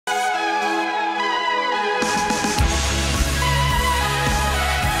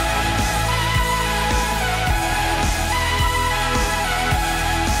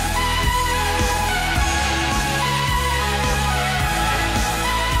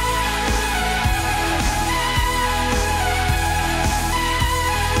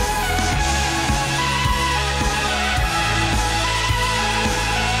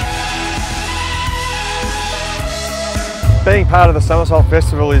Being part of the Summersault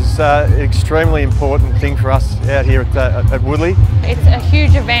Festival is an extremely important thing for us out here at Woodlea. It's a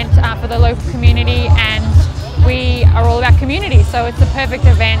huge event for the local community, and we are all about community, so it's the perfect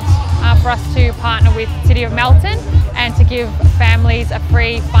event for us to partner with the City of Melton and to give families a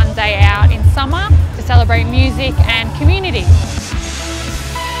free fun day out in summer to celebrate music and community.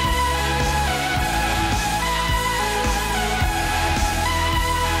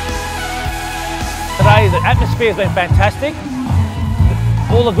 Today the atmosphere has been fantastic.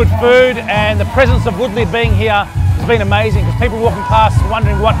 All the good food and the presence of Woodlea being here has been amazing, because people walking past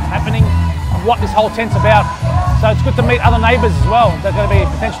wondering what's happening, what this whole tent's about. So it's good to meet other neighbours as well that are going to be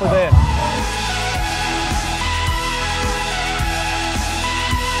potentially there.